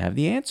I did have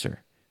the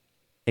answer.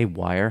 A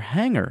wire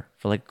hanger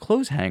for like a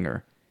clothes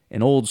hanger.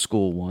 An old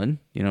school one.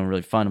 You don't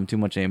really find them too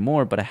much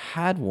anymore, but I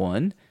had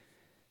one.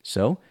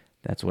 So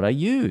that's what I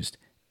used.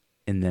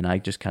 And then I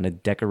just kind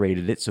of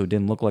decorated it so it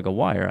didn't look like a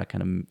wire.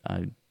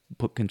 I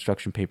put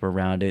construction paper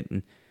around it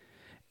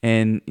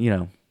and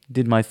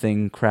did my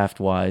thing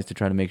craft-wise to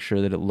try to make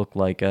sure that it looked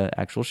like an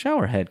actual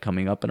shower head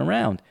coming up and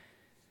around.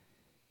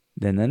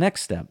 Then the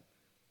next step.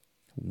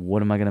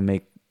 What am I going to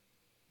make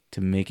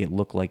to make it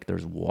look like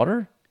there's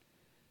water?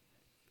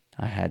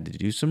 I had to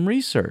do some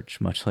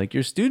research, much like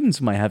your students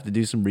might have to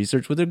do some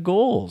research with their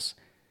goals.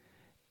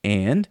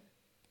 And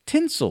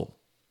tinsel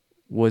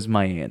was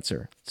my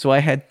answer. So I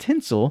had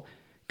tinsel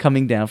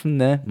coming down from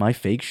my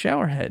fake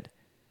shower head.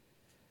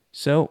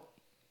 So,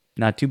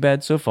 not too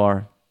bad so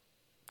far.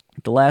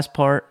 The last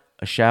part,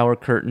 a shower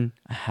curtain,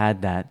 I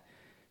had that.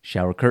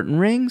 Shower curtain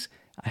rings,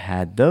 I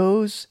had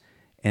those.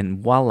 And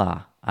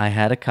voila, I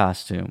had a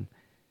costume.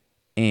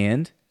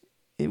 And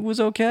it was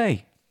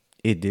okay.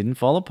 It didn't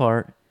fall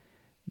apart.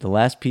 The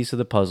last piece of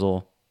the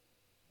puzzle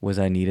was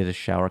I needed a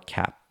shower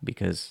cap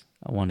because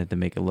I wanted to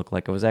make it look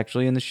like I was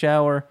actually in the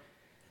shower.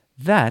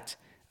 That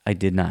I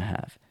did not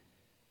have.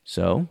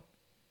 So,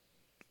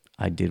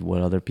 I did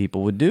what other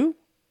people would do.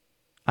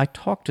 I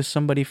talked to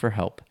somebody for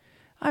help.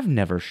 I've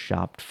never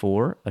shopped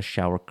for a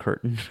shower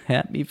curtain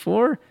hat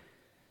before.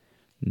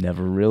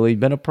 Never really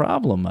been a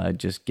problem. I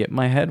just get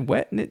my head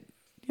wet and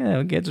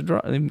it gets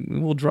dry. It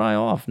will dry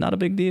off. Not a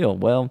big deal.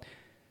 Well,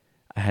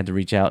 I had to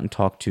reach out and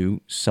talk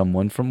to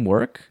someone from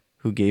work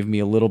who gave me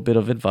a little bit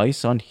of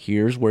advice on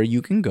here's where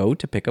you can go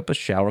to pick up a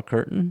shower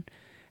curtain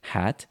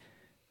hat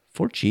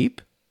for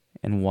cheap.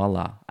 And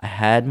voila, I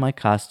had my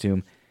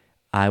costume.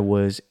 I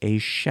was a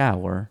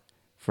shower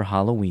for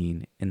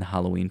Halloween in the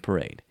Halloween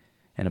parade.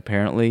 And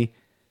apparently,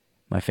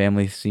 my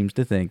family seems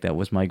to think that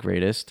was my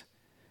greatest,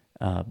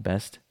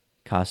 best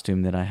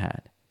costume that I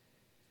had.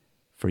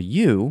 For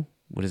you,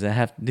 what does that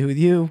have to do with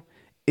you?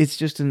 It's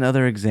just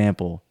another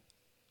example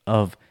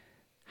of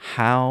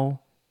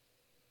how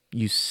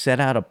you set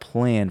out a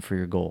plan for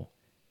your goal.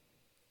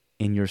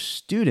 And your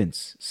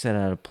students set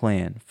out a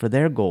plan for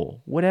their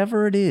goal,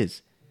 whatever it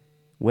is.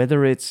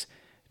 Whether it's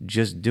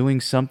just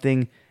doing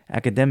something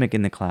academic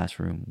in the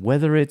classroom,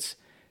 whether it's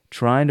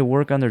trying to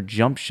work on their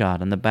jump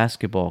shot on the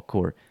basketball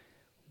court,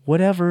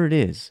 whatever it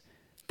is,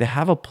 they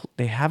have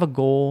a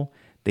goal,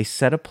 they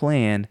set a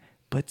plan,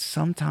 but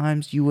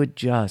sometimes you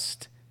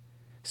adjust.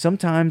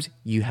 Sometimes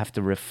you have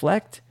to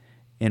reflect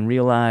and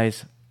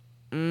realize,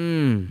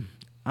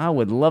 I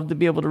would love to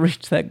be able to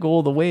reach that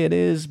goal the way it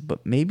is,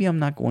 but maybe I'm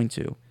not going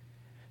to.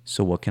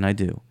 So what can I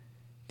do?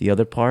 The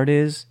other part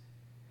is,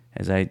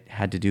 as I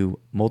had to do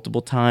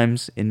multiple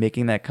times in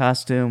making that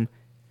costume,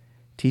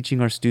 teaching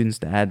our students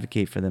to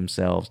advocate for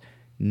themselves,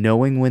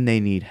 knowing when they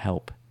need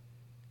help.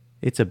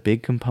 It's a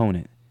big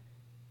component.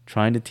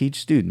 Trying to teach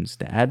students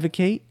to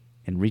advocate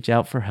and reach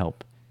out for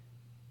help.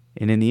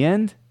 And in the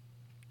end,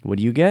 what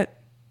do you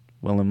get?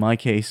 Well, in my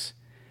case,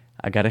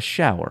 I got a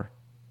shower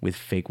with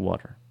fake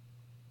water.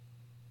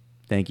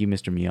 Thank you,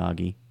 Mr.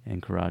 Miyagi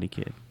and Karate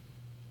Kid.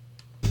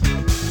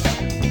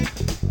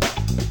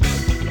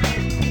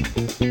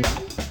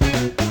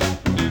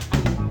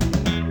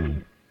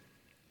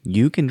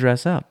 You can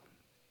dress up.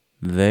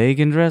 They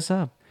can dress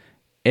up.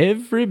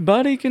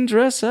 Everybody can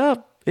dress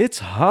up. It's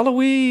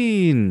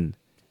Halloween.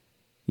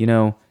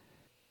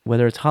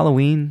 Whether it's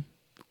Halloween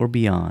or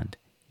beyond,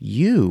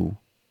 you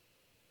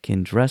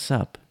can dress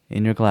up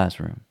in your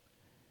classroom.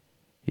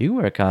 You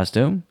wear a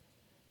costume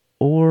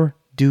or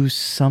do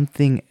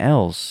something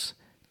else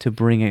to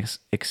bring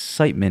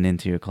excitement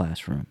into your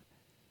classroom.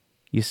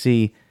 You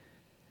see,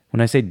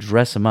 when I say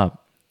dress them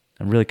up,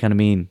 I really kind of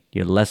mean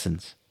your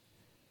lessons.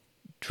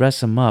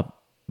 Dress them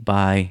up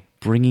by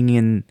bringing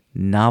in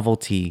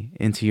novelty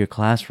into your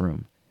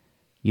classroom.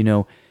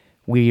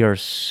 We are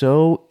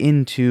so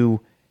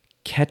into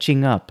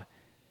catching up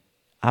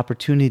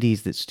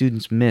opportunities that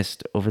students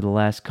missed over the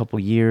last couple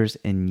years,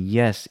 and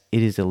yes,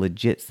 it is a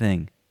legit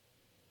thing.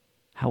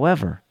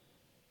 However,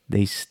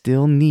 they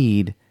still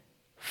need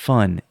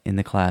fun in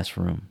the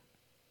classroom.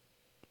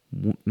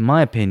 In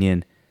my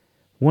opinion,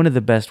 one of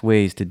the best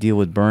ways to deal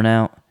with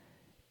burnout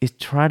is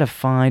try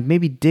to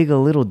maybe dig a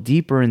little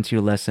deeper into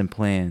your lesson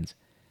plans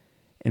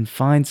and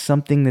find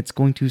something that's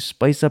going to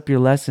spice up your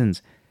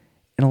lessons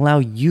and allow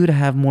you to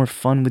have more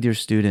fun with your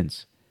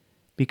students.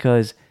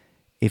 Because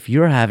if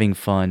you're having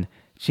fun,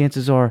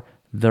 chances are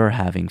they're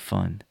having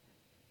fun.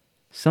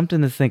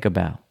 Something to think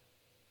about.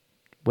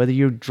 Whether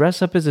you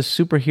dress up as a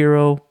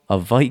superhero, a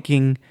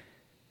Viking,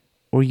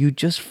 or you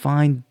just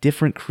find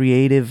different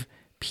creative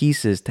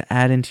pieces to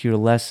add into your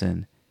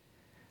lesson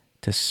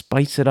to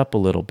spice it up a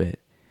little bit.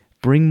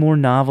 Bring more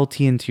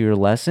novelty into your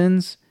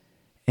lessons,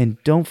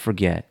 and don't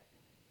forget,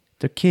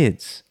 they're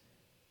kids.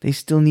 They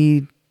still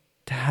need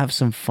to have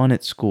some fun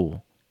at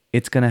school.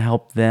 It's going to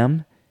help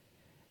them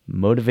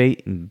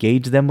motivate,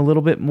 engage them a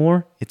little bit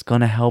more. It's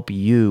going to help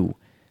you,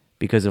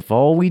 because if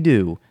all we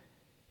do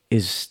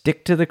is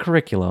stick to the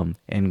curriculum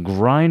and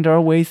grind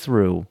our way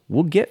through,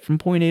 we'll get from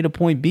point A to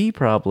point B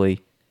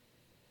probably,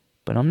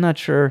 but I'm not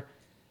sure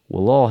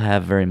we'll all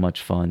have very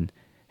much fun,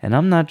 and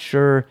I'm not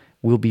sure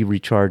we'll be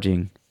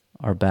recharging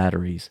our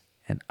batteries,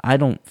 and I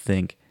don't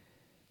think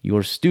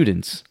your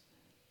students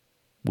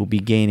will be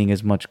gaining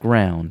as much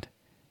ground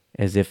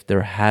as if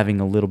they're having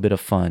a little bit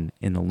of fun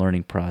in the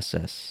learning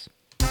process.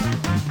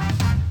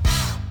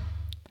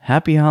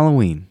 Happy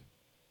Halloween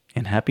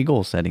and happy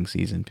goal setting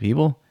season,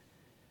 people.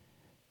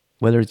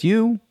 Whether it's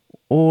you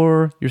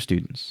or your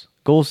students,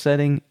 goal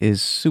setting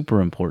is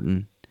super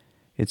important.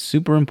 It's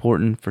super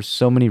important for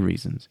so many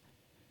reasons.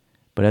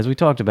 But as we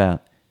talked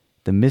about,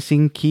 the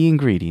missing key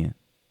ingredient,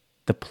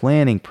 the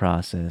planning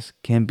process,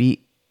 can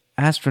be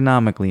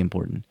astronomically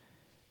important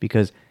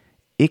because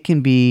it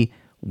can be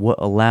what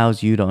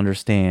allows you to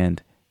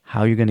understand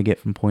how you're going to get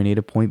from point A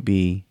to point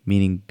B,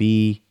 meaning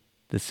B,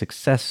 the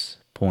success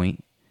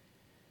point,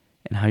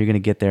 and how you're going to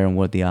get there and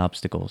what are the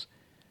obstacles.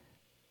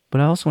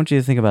 But I also want you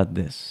to think about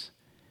this.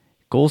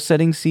 Goal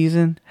setting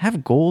season,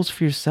 have goals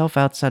for yourself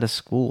outside of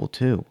school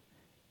too,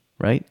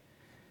 right?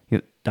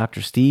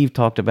 Dr. Steve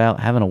talked about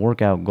having a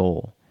workout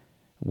goal.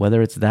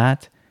 Whether it's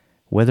that,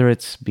 whether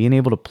it's being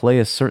able to play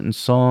a certain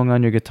song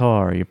on your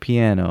guitar or your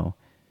piano,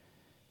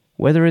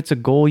 whether it's a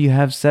goal you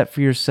have set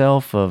for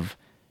yourself of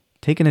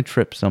taking a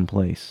trip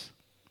someplace,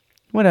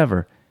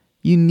 whatever.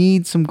 You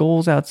need some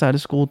goals outside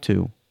of school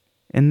too.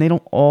 And they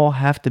don't all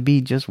have to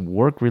be just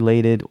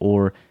work-related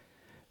or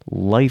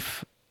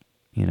life,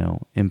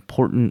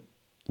 important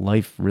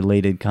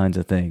life-related kinds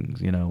of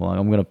things. I'm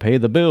going to pay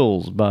the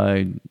bills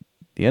by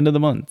the end of the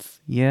month.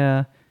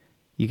 Yeah,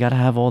 you got to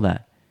have all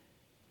that.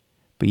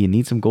 But you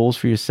need some goals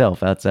for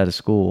yourself outside of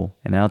school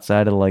and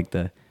outside of like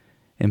the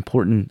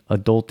important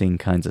adulting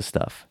kinds of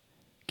stuff.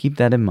 Keep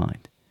that in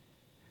mind.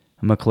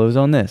 I'm going to close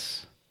on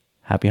this.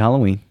 Happy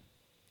Halloween.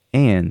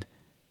 And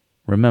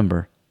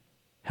remember,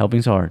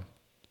 helping's hard.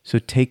 So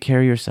take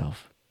care of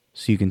yourself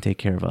so you can take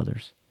care of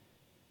others.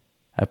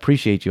 I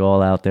appreciate you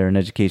all out there in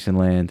education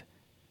land.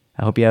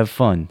 I hope you have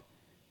fun.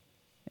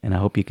 And I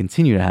hope you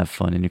continue to have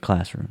fun in your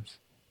classrooms.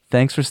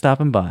 Thanks for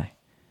stopping by.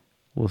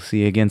 We'll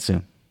see you again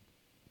soon.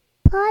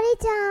 Party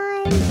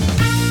time!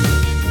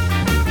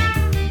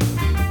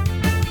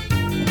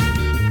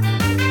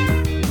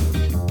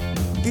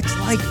 It's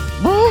like,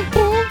 boom,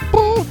 boom,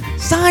 boom.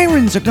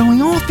 Sirens are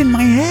going off in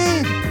my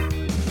head.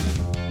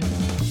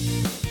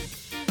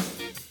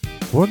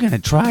 We're going to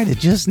try to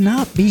just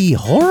not be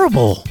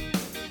horrible.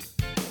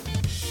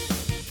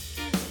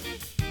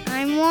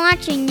 I'm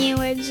watching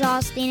you,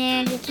 exhausting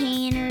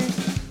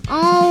educators.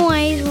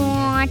 Always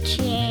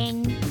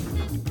watching.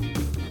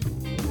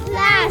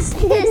 Class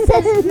is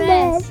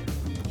dismissed.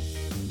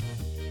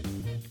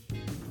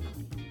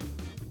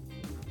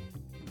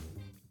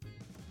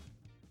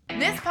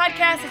 This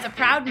podcast is a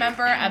proud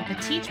member of the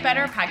Teach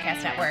Better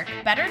Podcast Network.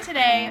 Better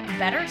today,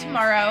 better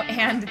tomorrow,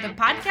 and the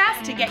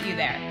podcast to get you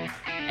there.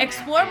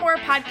 Explore more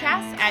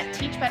podcasts at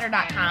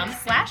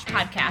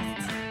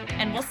teachbetter.com/podcasts,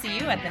 and we'll see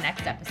you at the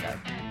next episode.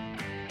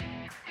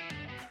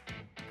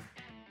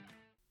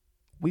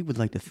 We would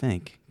like to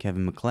thank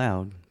Kevin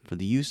MacLeod for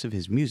the use of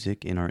his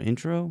music in our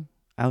intro,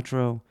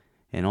 outro,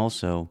 and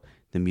also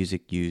the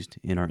music used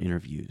in our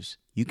interviews.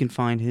 You can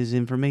find his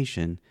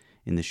information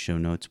in the show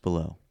notes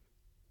below.